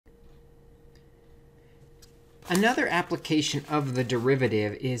Another application of the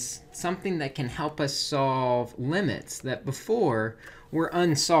derivative is something that can help us solve limits that before were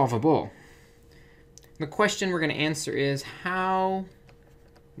unsolvable. The question we're going to answer is, how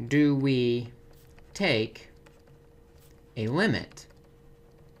do we take a limit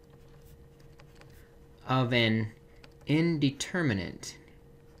of an indeterminate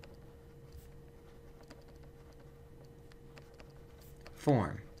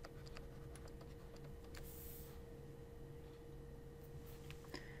form?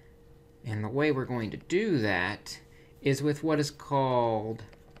 And the way we're going to do that is with what is called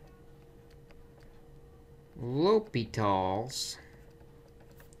L'Hopital's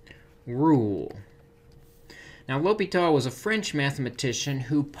rule. Now, L'Hopital was a French mathematician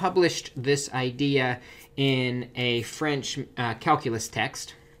who published this idea in a French calculus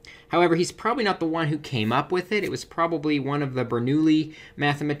text. However, he's probably not the one who came up with it. It was probably one of the Bernoulli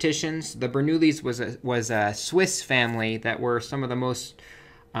mathematicians. The Bernoullis was a Swiss family that were some of the most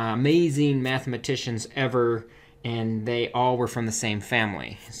amazing mathematicians ever, and they all were from the same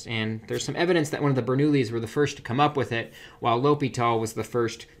family. And there's some evidence that one of the Bernoullis were the first to come up with it, while L'Hopital was the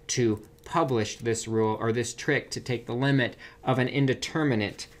first to publish this rule, or this trick, to take the limit of an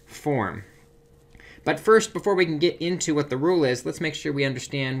indeterminate form. But first, before we can get into what the rule is, let's make sure we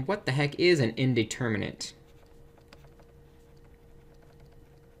understand what the heck is an indeterminate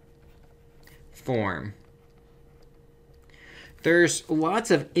form. There's lots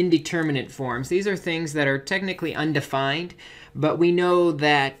of indeterminate forms. These are things that are technically undefined, but we know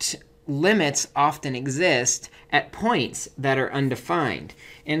that limits often exist at points that are undefined.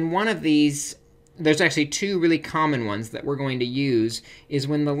 And one of these, there's actually two really common ones that we're going to use, is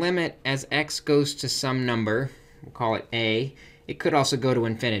when the limit as x goes to some number, we'll call it a, it could also go to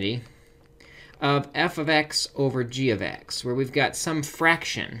infinity, of f of x over g of x, where we've got some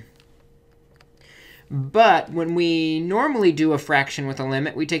fraction. But when we normally do a fraction with a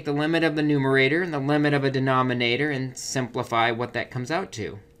limit, we take the limit of the numerator and the limit of a denominator and simplify what that comes out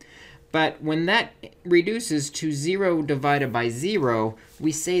to. But when that reduces to 0 divided by 0,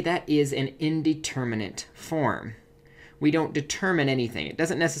 we say that is an indeterminate form. We don't determine anything. It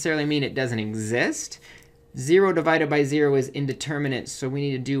doesn't necessarily mean it doesn't exist. 0 divided by 0 is indeterminate, so we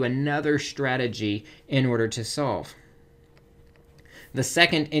need to do another strategy in order to solve. The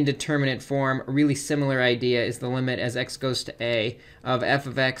second indeterminate form, a really similar idea, is the limit as x goes to a of f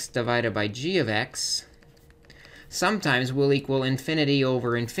of x divided by g of x. Sometimes will equal infinity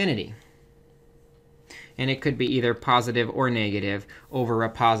over infinity. And it could be either positive or negative over a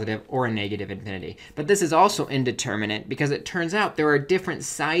positive or a negative infinity. But this is also indeterminate because it turns out there are different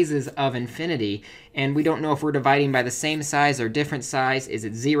sizes of infinity. And we don't know if we're dividing by the same size or different size. Is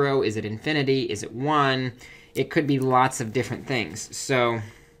it 0? Is it infinity? Is it 1? It could be lots of different things. So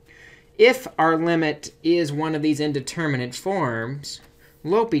if our limit is one of these indeterminate forms,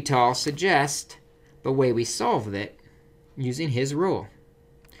 L'Hopital suggests the way we solve it using his rule.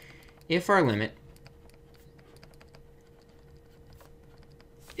 If our limit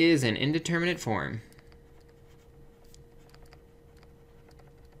is an indeterminate form,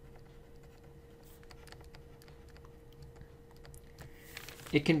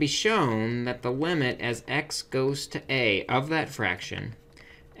 it can be shown that the limit as x goes to a of that fraction,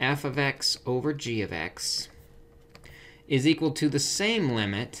 f of x over g of x, is equal to the same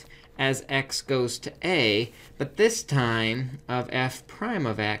limit as x goes to a, but this time of f prime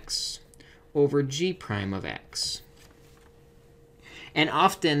of x over g prime of x. And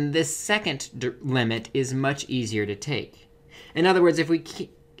often, this second limit is much easier to take. In other words, if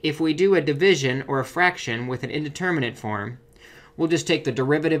we do a division or a fraction with an indeterminate form, we'll just take the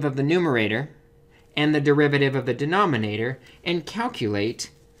derivative of the numerator and the derivative of the denominator and calculate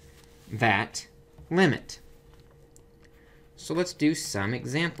that limit. So let's do some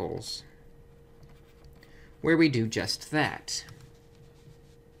examples where we do just that.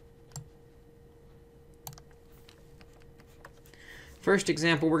 First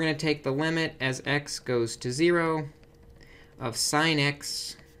example, we're going to take the limit as x goes to 0 of sine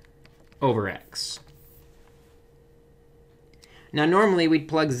x over x. Now, normally, we'd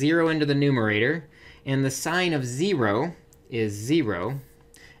plug 0 into the numerator, and the sine of 0 is 0.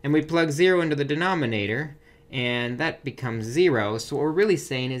 And we plug 0 into the denominator, and that becomes 0. So what we're really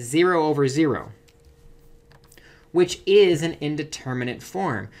saying is 0 over 0, which is an indeterminate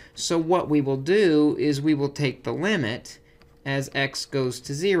form. So what we will do is we will take the limit as x goes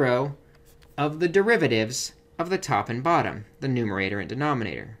to 0 of the derivatives of the top and bottom, the numerator and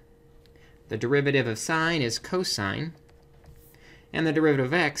denominator. The derivative of sine is cosine, and the derivative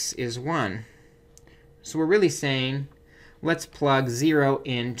of x is 1. So we're really saying, let's plug 0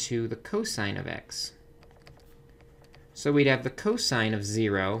 into the cosine of x. So we'd have the cosine of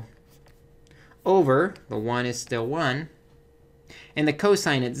 0 over, the 1 is still 1, and the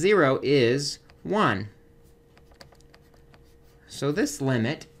cosine at 0 is 1. So this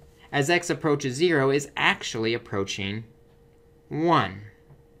limit, as x approaches 0, is actually approaching 1.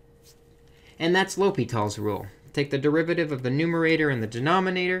 And that's L'Hopital's rule. Take the derivative of the numerator and the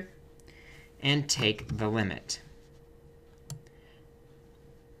denominator, and take the limit.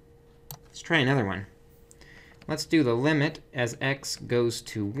 Let's try another one. Let's do the limit as x goes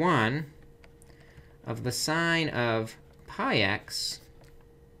to 1 of the sine of pi x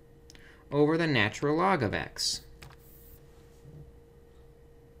over the natural log of x.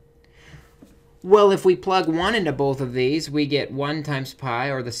 Well, if we plug 1 into both of these, we get 1 times pi,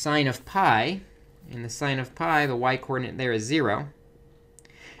 or the sine of pi. In the sine of pi, the y-coordinate there is 0.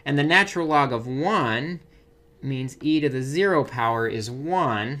 And the natural log of 1 means e to the 0 power is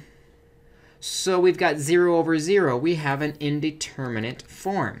 1. So we've got 0 over 0. We have an indeterminate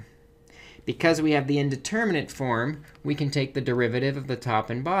form. Because we have the indeterminate form, we can take the derivative of the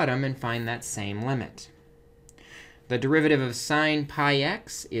top and bottom and find that same limit. The derivative of sine pi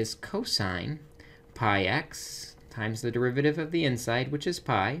x is cosine pi x times the derivative of the inside, which is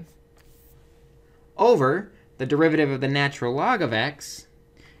pi, over the derivative of the natural log of x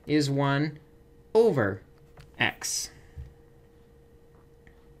is 1 over x.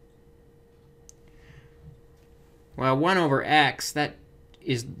 Well, 1 over x, that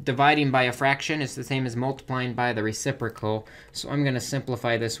is dividing by a fraction. It's the same as multiplying by the reciprocal. So I'm going to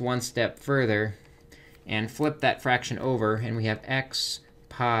simplify this one step further and flip that fraction over. And we have x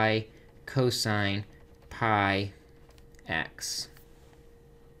pi cosine pi x.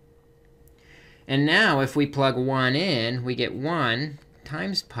 And now if we plug 1 in, we get 1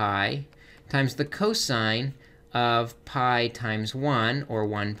 times pi times the cosine of pi times 1, or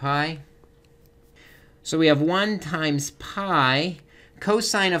 1 pi. So we have 1 times pi.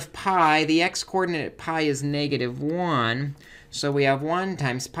 Cosine of pi, the x-coordinate at pi is -1. So we have 1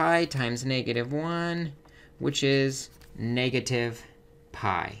 times pi times -1, which is negative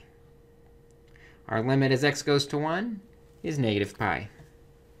pi. Our limit as x goes to 1 is negative pi.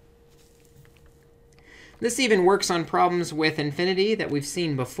 This even works on problems with infinity that we've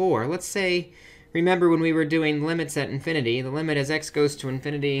seen before. Let's say, remember when we were doing limits at infinity, the limit as x goes to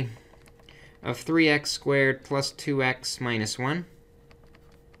infinity of 3x squared plus 2x minus 1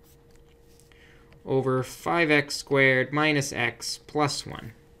 over 5x squared minus x plus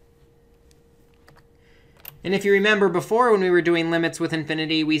 1. And if you remember before when we were doing limits with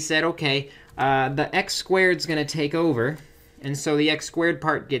infinity, we said, OK, the x squared is going to take over. And so the x squared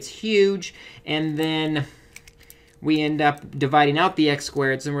part gets huge. And then we end up dividing out the x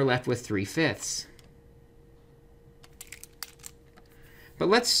squareds, and we're left with 3/5. But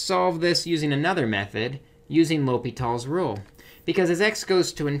let's solve this using another method, using L'Hopital's rule. Because as x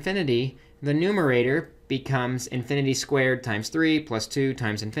goes to infinity, the numerator becomes infinity squared times 3 plus 2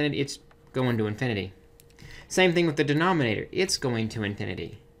 times infinity. It's going to infinity. Same thing with the denominator. It's going to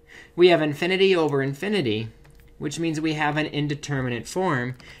infinity. We have infinity over infinity, which means we have an indeterminate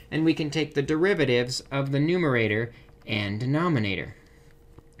form. And we can take the derivatives of the numerator and denominator.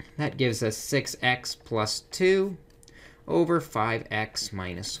 That gives us 6x plus 2 over 5x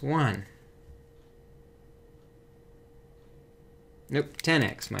minus 1. Nope,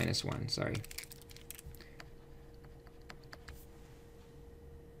 10x minus 1, sorry.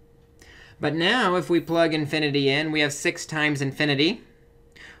 But now, if we plug infinity in, we have 6 times infinity,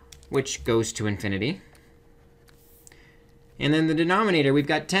 which goes to infinity. And then the denominator, we've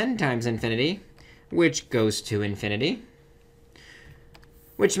got 10 times infinity, which goes to infinity,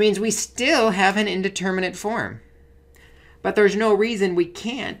 which means we still have an indeterminate form. But there's no reason we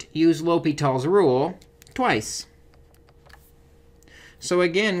can't use L'Hopital's rule twice. So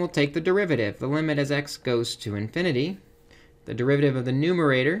again, we'll take the derivative. The limit as x goes to infinity. The derivative of the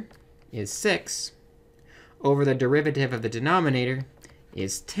numerator is 6 over the derivative of the denominator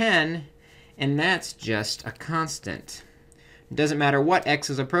is 10. And that's just a constant. It doesn't matter what x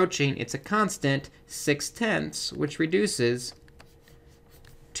is approaching. It's a constant, 6/10, which reduces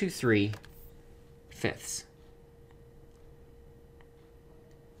to 3/5.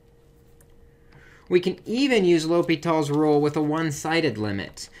 We can even use L'Hopital's rule with a one-sided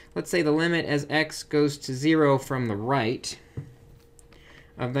limit. Let's say the limit as x goes to 0 from the right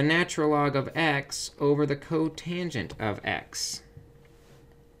of the natural log of x over the cotangent of x.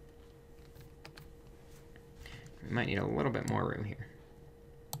 We might need a little bit more room here.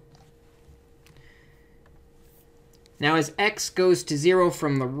 Now, as x goes to 0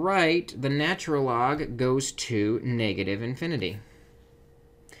 from the right, the natural log goes to negative infinity.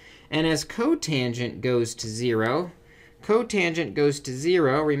 And as cotangent goes to 0, Cotangent goes to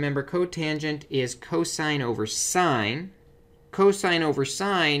 0. Remember, cotangent is cosine over sine. Cosine over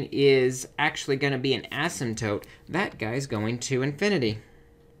sine is actually going to be an asymptote. That guy's going to infinity.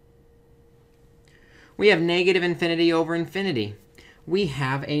 We have negative infinity over infinity. We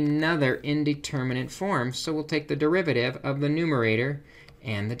have another indeterminate form, so we'll take the derivative of the numerator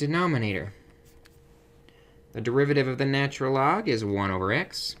and the denominator. The derivative of the natural log is 1 over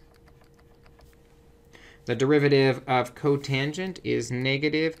x. The derivative of cotangent is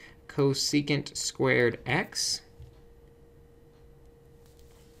negative cosecant squared x.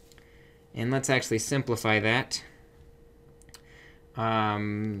 And let's actually simplify that.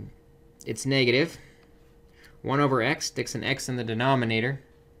 It's negative. 1 over x sticks an x in the denominator.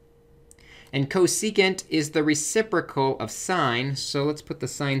 And cosecant is the reciprocal of sine, so let's put the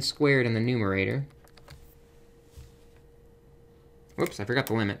sine squared in the numerator. Whoops, I forgot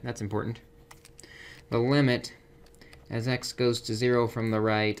the limit. That's important. The limit as x goes to 0 from the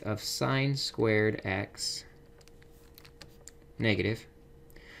right of sine squared x negative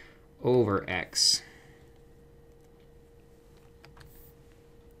over x.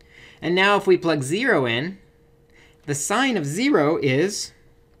 And now if we plug 0 in, the sine of 0 is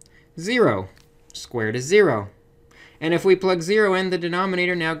 0. Squared is 0. And if we plug 0 in, the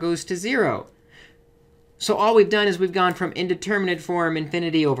denominator now goes to 0. So all we've done is we've gone from indeterminate form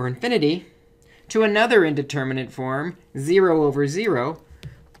infinity over infinity to another indeterminate form, 0 over 0.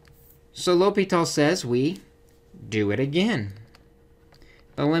 So L'Hopital says we do it again.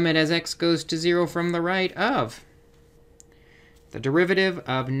 The limit as x goes to 0 from the right of the derivative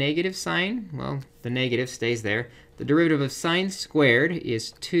of negative sine, well, the negative stays there. The derivative of sine squared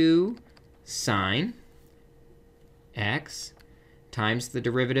is 2 sine x times the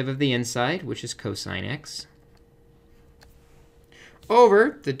derivative of the inside, which is cosine x,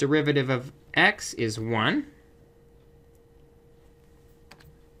 over the derivative of x is 1.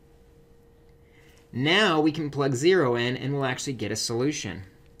 Now we can plug 0 in, and we'll actually get a solution.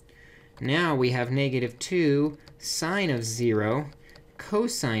 Now we have negative 2 sine of 0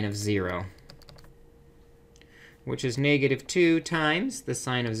 cosine of 0, which is negative 2 times the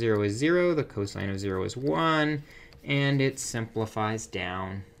sine of 0 is 0, the cosine of 0 is 1, and it simplifies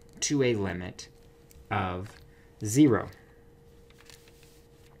down to a limit of 0.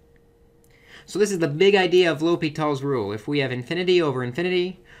 So this is the big idea of L'Hopital's rule. If we have infinity over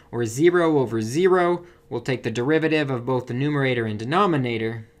infinity, or 0 over 0, we'll take the derivative of both the numerator and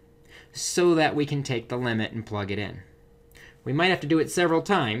denominator so that we can take the limit and plug it in. We might have to do it several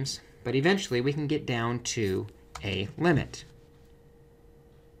times, but eventually we can get down to a limit.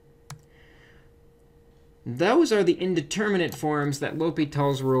 Those are the indeterminate forms that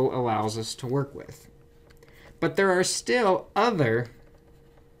L'Hopital's rule allows us to work with. But there are still other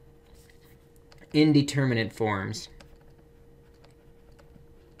indeterminate forms.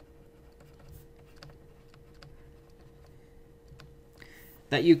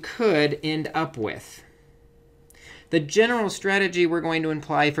 That you could end up with. The general strategy we're going to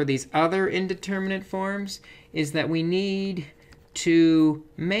imply for these other indeterminate forms is that we need to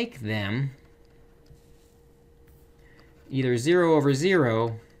make them either 0 over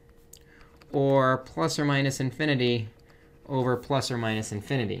 0 or plus or minus infinity over plus or minus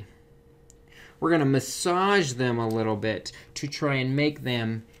infinity. We're going to massage them a little bit to try and make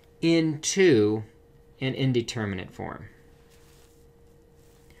them into an indeterminate form.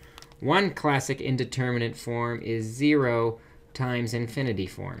 One classic indeterminate form is 0 times infinity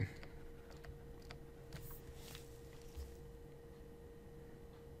form.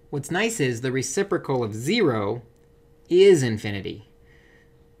 What's nice is the reciprocal of 0 is infinity.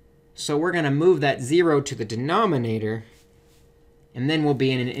 So we're going to move that 0 to the denominator, and then we'll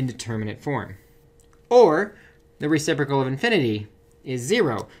be in an indeterminate form. Or the reciprocal of infinity is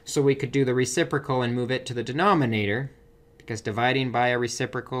 0. So we could do the reciprocal and move it to the denominator, because dividing by a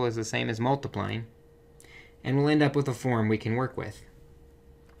reciprocal is the same as multiplying. And we'll end up with a form we can work with.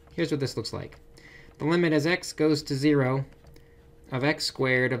 Here's what this looks like. The limit as x goes to 0 of x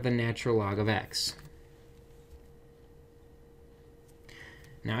squared of the natural log of x.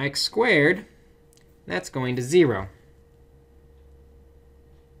 Now x squared, that's going to 0.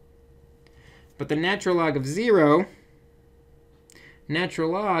 But the natural log of 0,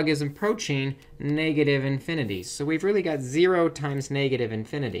 natural log is approaching negative infinity. So we've really got 0 times negative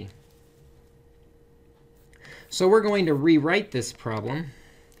infinity. So we're going to rewrite this problem,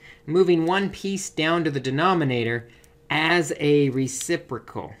 moving one piece down to the denominator as a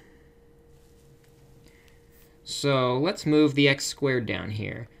reciprocal. So let's move the x squared down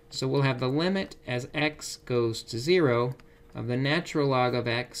here. So we'll have the limit as x goes to 0 of the natural log of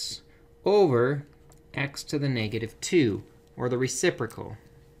x over x to the negative 2, or the reciprocal.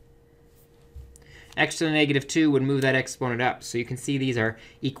 X to the negative 2 would move that exponent up. So you can see these are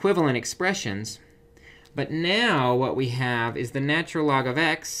equivalent expressions. But now what we have is the natural log of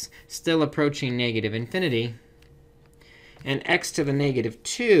x still approaching negative infinity. And x to the negative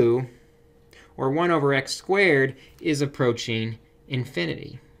 2, or 1 over x squared, is approaching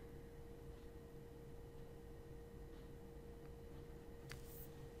infinity.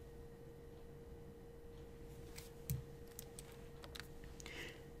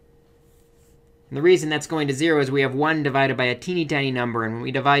 And the reason that's going to 0 is we have 1 divided by a teeny tiny number. And when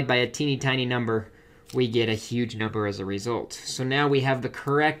we divide by a teeny tiny number, we get a huge number as a result. So now we have the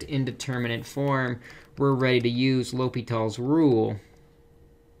correct indeterminate form. We're ready to use L'Hopital's rule.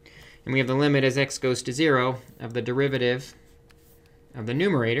 And we have the limit as x goes to 0 of the derivative of the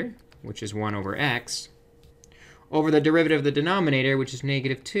numerator, which is 1 over x, over the derivative of the denominator, which is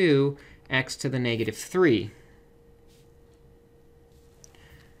negative 2, x to the negative 3.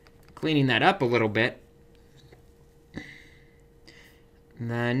 Cleaning that up a little bit,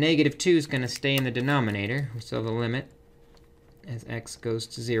 the negative 2 is going to stay in the denominator. We still have the limit as x goes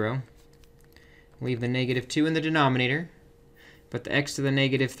to 0. Leave the negative 2 in the denominator, but the x to the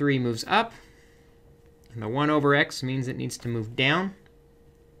negative 3 moves up. And the 1 over x means it needs to move down.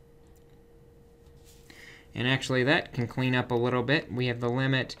 And actually, that can clean up a little bit. We have the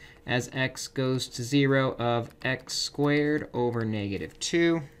limit as x goes to 0 of x squared over negative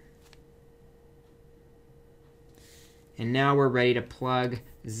 2. And now we're ready to plug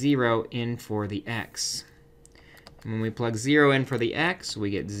 0 in for the x. And when we plug 0 in for the x, we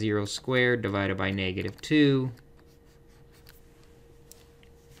get 0 squared divided by negative 2,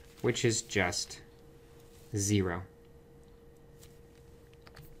 which is just 0.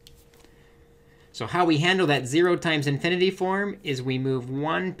 So how we handle that 0 times infinity form is we move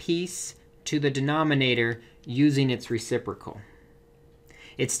one piece to the denominator using its reciprocal.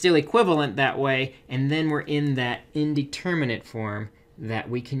 It's still equivalent that way, and then we're in that indeterminate form that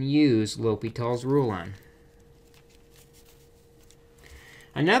we can use L'Hopital's rule on.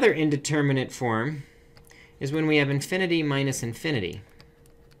 Another indeterminate form is when we have infinity minus infinity.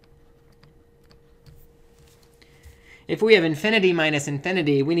 If we have infinity minus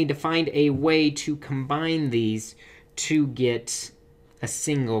infinity, we need to find a way to combine these to get a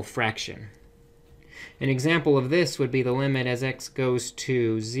single fraction. An example of this would be the limit as x goes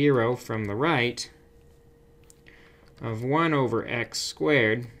to 0 from the right of 1 over x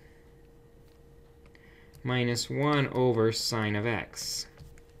squared minus 1 over sine of x.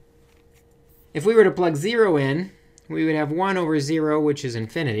 If we were to plug 0 in, we would have 1 over 0, which is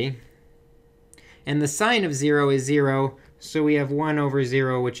infinity. And the sine of 0 is 0, so we have 1 over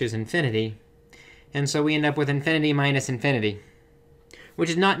 0, which is infinity. And so we end up with infinity minus infinity, which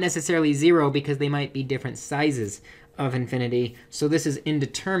is not necessarily 0 because they might be different sizes of infinity. So this is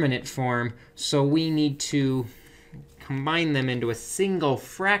indeterminate form. So we need to combine them into a single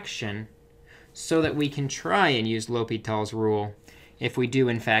fraction so that we can try and use L'Hopital's rule if we do,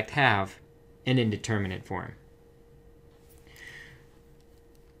 in fact, have an indeterminate form.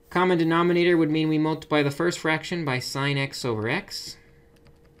 Common denominator would mean we multiply the first fraction by sine x over x,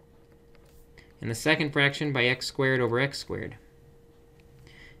 and the second fraction by x squared over x squared.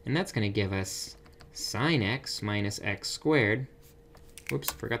 And that's going to give us sine x minus x squared.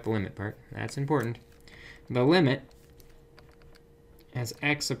 Whoops, forgot the limit part. That's important. The limit, as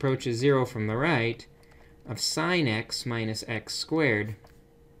x approaches 0 from the right, of sine x minus x squared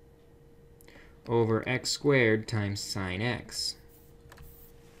over x squared times sine x.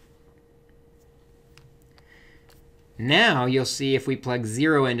 Now you'll see if we plug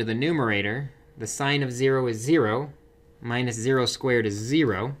 0 into the numerator, the sine of 0 is 0. Minus 0 squared is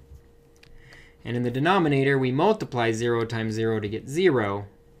 0. And in the denominator, we multiply 0 times 0 to get 0.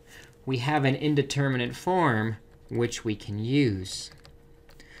 We have an indeterminate form which we can use.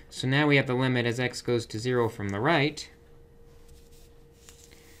 So now we have the limit as x goes to 0 from the right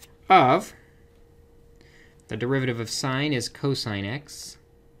of the derivative of sine is cosine x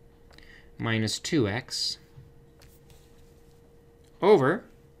minus 2x over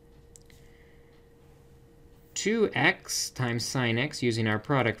 2x times sine x using our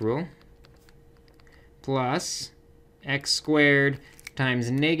product rule plus x squared times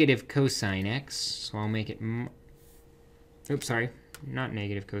negative cosine x. So I'll make it, oops, sorry, not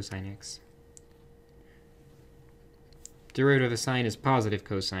negative cosine x. Derivative of sine is positive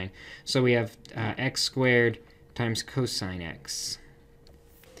cosine. So we have x squared times cosine x.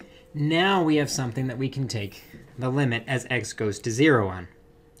 Now we have something that we can take the limit as x goes to 0 on.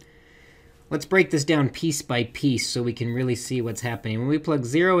 Let's break this down piece by piece so we can really see what's happening. When we plug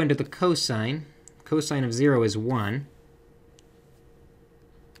 0 into the cosine cosine of 0 is 1,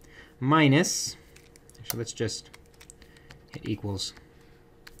 minus, actually let's just hit equals.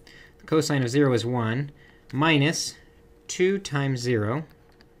 The cosine of 0 is 1, minus 2 times 0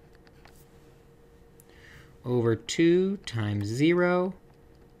 over 2 times 0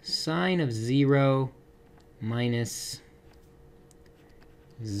 sine of 0 minus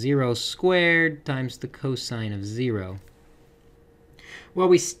 0 squared times the cosine of 0. Well,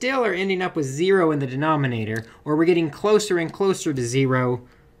 we still are ending up with 0 in the denominator, or we're getting closer and closer to 0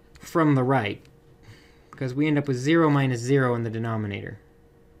 from the right, because we end up with 0 minus 0 in the denominator.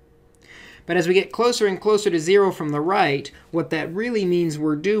 But as we get closer and closer to 0 from the right, what that really means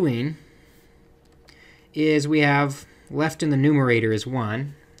we're doing is we have left in the numerator is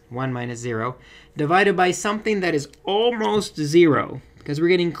 1, 1 minus 0, divided by something that is almost 0, because we're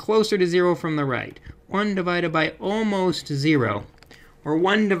getting closer to 0 from the right. 1 divided by almost 0, or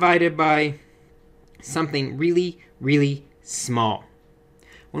 1 divided by something really, really small.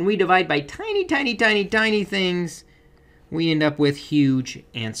 When we divide by tiny, tiny, tiny, tiny things, we end up with huge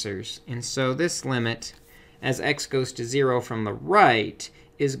answers. And so this limit, as x goes to 0 from the right,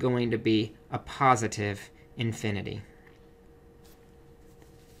 is going to be a positive infinity.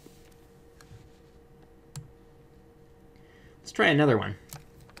 Let's try another one.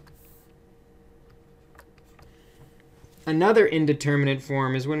 Another indeterminate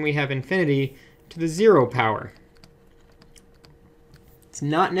form is when we have infinity to the 0 power. It's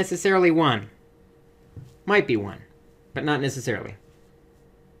not necessarily 1. Might be 1, but not necessarily.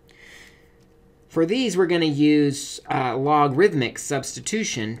 For these, we're going to use logarithmic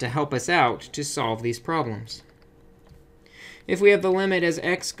substitution to help us out to solve these problems. If we have the limit as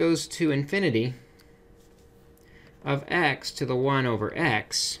x goes to infinity of x to the 1 over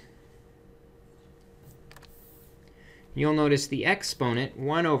x, you'll notice the exponent,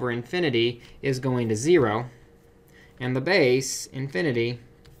 1 over infinity, is going to 0. And the base, infinity,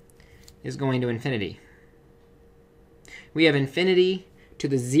 is going to infinity. We have infinity to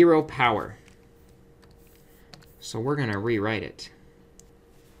the 0 power. So we're going to rewrite it.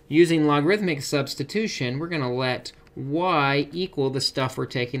 Using logarithmic substitution, we're going to let y equal the stuff we're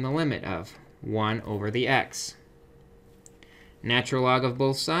taking the limit of, 1 over the x. Natural log of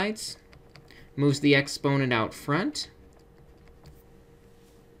both sides moves the exponent out front.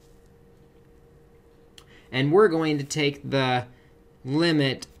 And we're going to take the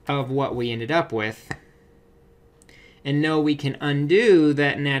limit of what we ended up with and know we can undo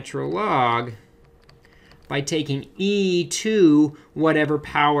that natural log by taking e to whatever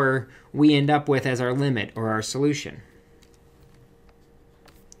power we end up with as our limit or our solution.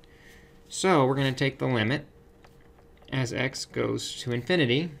 So we're going to take the limit as x goes to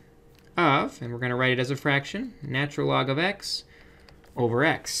infinity of, and we're going to write it as a fraction, natural log of x over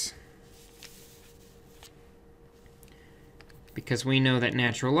x. Because we know that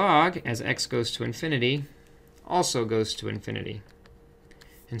natural log, as x goes to infinity, also goes to infinity.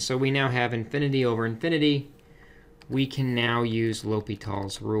 And so we now have infinity over infinity. We can now use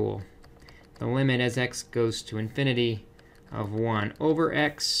L'Hopital's rule. The limit as x goes to infinity of 1 over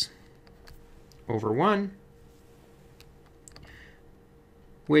x over 1,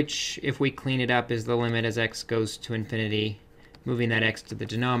 which, if we clean it up, is the limit as x goes to infinity, moving that x to the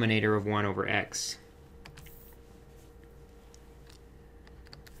denominator of 1 over x.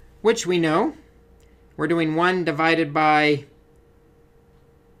 Which we know we're doing 1 divided by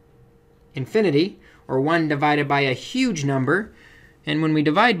infinity, or 1 divided by a huge number. And when we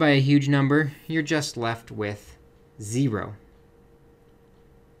divide by a huge number, you're just left with 0.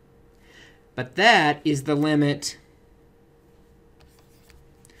 But that is the limit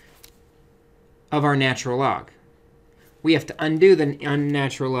of our natural log. We have to undo the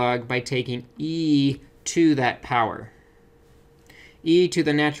unnatural log by taking e to that power. E to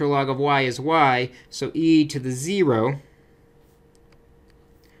the natural log of y is y, so e to the 0,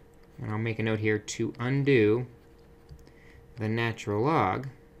 and I'll make a note here to undo the natural log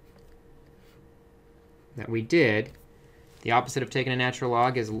that we did. The opposite of taking a natural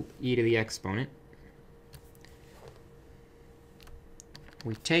log is e to the exponent.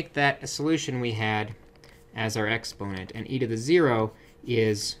 We take that solution we had as our exponent, and e to the 0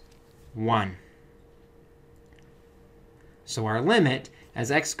 is 1. So our limit,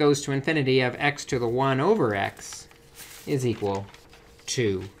 as x goes to infinity, of x to the 1 over x is equal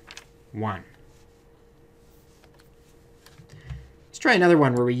to 1. Let's try another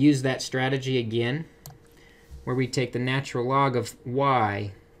one where we use that strategy again, where we take the natural log of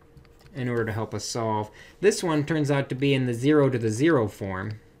y in order to help us solve. This one turns out to be in the 0 to the 0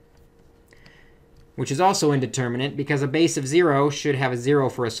 form. which is also indeterminate because a base of 0 should have a 0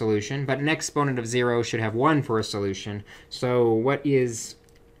 for a solution, but an exponent of 0 should have 1 for a solution. So what is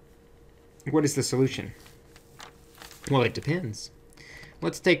the solution? Well, it depends.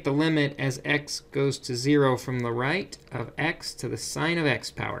 Let's take the limit as x goes to 0 from the right of x to the sine of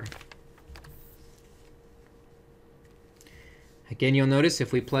x power. Again, you'll notice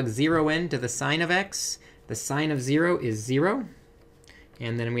if we plug 0 into the sine of x, the sine of 0 is 0.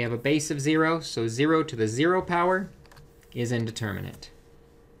 And then we have a base of 0, so 0 to the 0 power is indeterminate.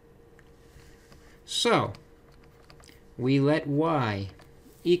 So we let y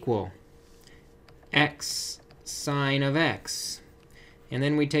equal x sine of x. And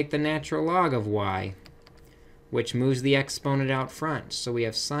then we take the natural log of y, which moves the exponent out front. So we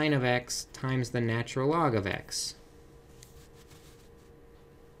have sine of x times the natural log of x.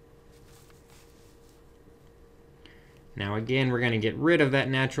 Now again, we're going to get rid of that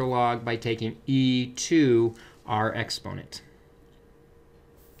natural log by taking e to our exponent.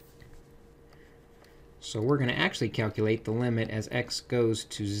 So we're going to actually calculate the limit as x goes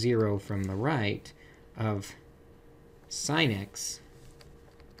to 0 from the right of sine x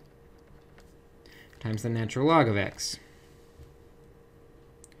times the natural log of x.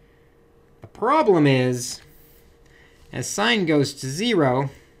 The problem is, as sine goes to 0,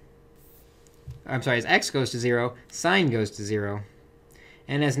 as x goes to 0, sine goes to 0.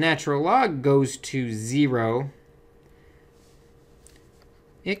 And as natural log goes to 0,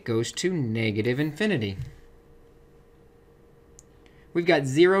 it goes to negative infinity. We've got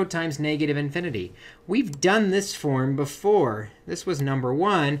 0 times negative infinity. We've done this form before. This was number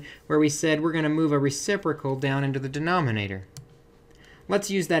 1, where we said we're going to move a reciprocal down into the denominator.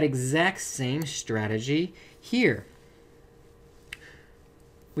 Let's use that exact same strategy here.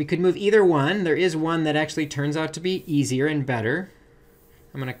 We could move either one. There is one that actually turns out to be easier and better.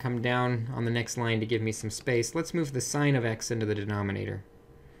 I'm going to come down on the next line to give me some space. Let's move the sine of x into the denominator.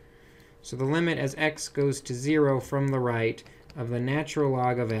 So the limit as x goes to 0 from the right of the natural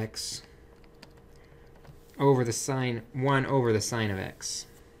log of x over the sine 1 over the sine of x.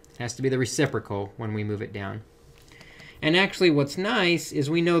 It has to be the reciprocal when we move it down. And actually, what's nice is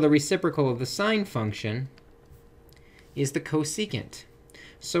we know the reciprocal of the sine function is the cosecant.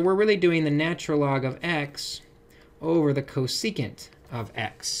 So we're really doing the natural log of x over the cosecant of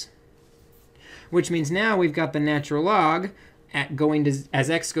x, which means now we've got the natural log as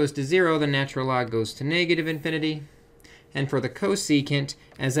x goes to 0, the natural log goes to negative infinity. And for the cosecant,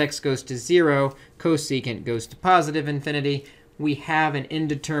 as x goes to 0, cosecant goes to positive infinity. We have an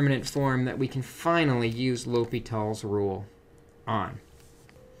indeterminate form that we can finally use L'Hopital's rule on.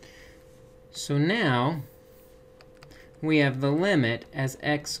 So now we have the limit as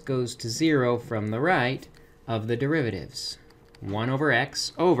x goes to 0 from the right of the derivatives. 1 over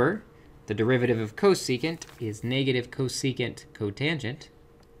x over the derivative of cosecant is negative cosecant cotangent.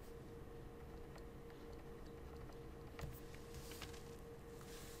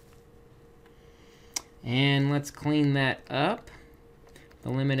 And let's clean that up. The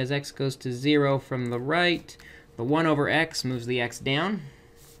limit as x goes to 0 from the right. The 1 over x moves the x down.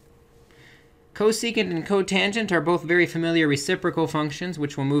 Cosecant and cotangent are both very familiar reciprocal functions,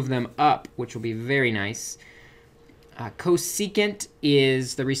 which will move them up, which will be very nice. Cosecant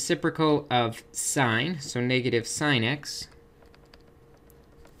is the reciprocal of sine, so negative sine x.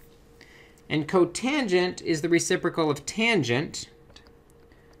 And cotangent is the reciprocal of tangent,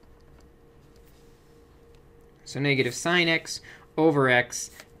 so negative sine x over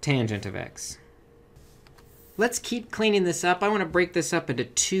x, tangent of x. Let's keep cleaning this up. I want to break this up into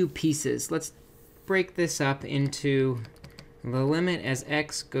two pieces. Let's break this up into the limit as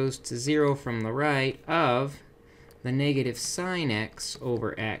x goes to 0 from the right of the negative sine x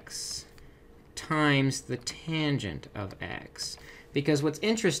over x times the tangent of x. Because what's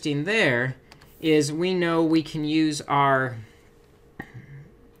interesting there is we know we can use our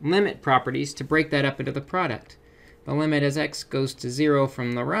limit properties to break that up into the product. The limit as x goes to 0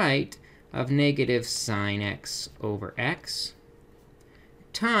 from the right of negative sine x over x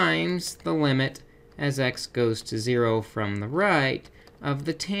times the limit as x goes to 0 from the right of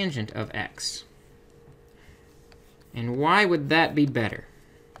the tangent of x. And why would that be better?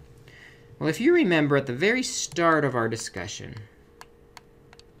 Well, if you remember at the very start of our discussion,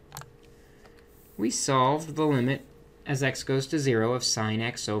 we solved the limit as x goes to 0 of sine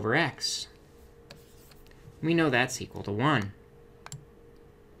x over x. We know that's equal to 1.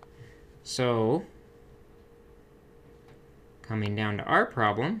 So coming down to our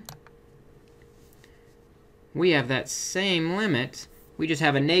problem, we have that same limit. We just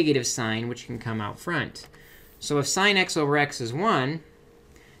have a negative sign, which can come out front. So if sine x over x is 1,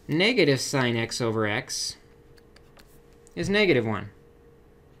 negative sine x over x is negative 1.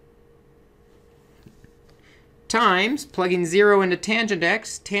 Times, plugging 0 into tangent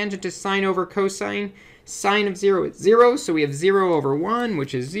x. Tangent is sine over cosine. Sine of 0 is 0, so we have 0 over 1,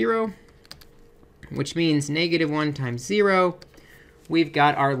 which is 0, which means negative 1 times 0. We've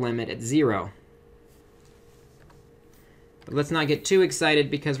got our limit at 0. But let's not get too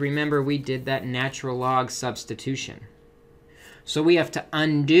excited, because remember, we did that natural log substitution. So we have to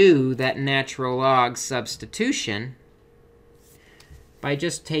undo that natural log substitution by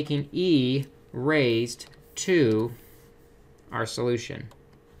just taking e raised to our solution.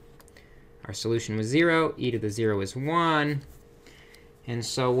 Our solution was 0. E to the 0 is 1. And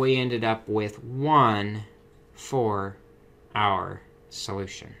so we ended up with 1 for our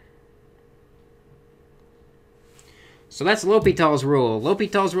solution. So that's L'Hopital's rule.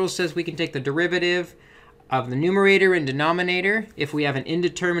 L'Hopital's rule says we can take the derivative of the numerator and denominator if we have an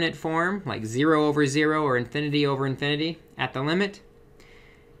indeterminate form, like 0 over 0 or infinity over infinity at the limit.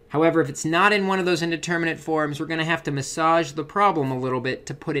 However, if it's not in one of those indeterminate forms, we're going to have to massage the problem a little bit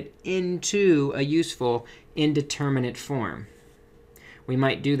to put it into a useful indeterminate form. We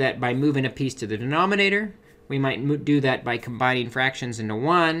might do that by moving a piece to the denominator. We might do that by combining fractions into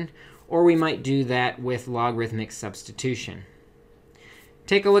 1. Or we might do that with logarithmic substitution.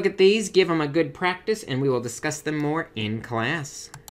 Take a look at these, give them a good practice, and we will discuss them more in class.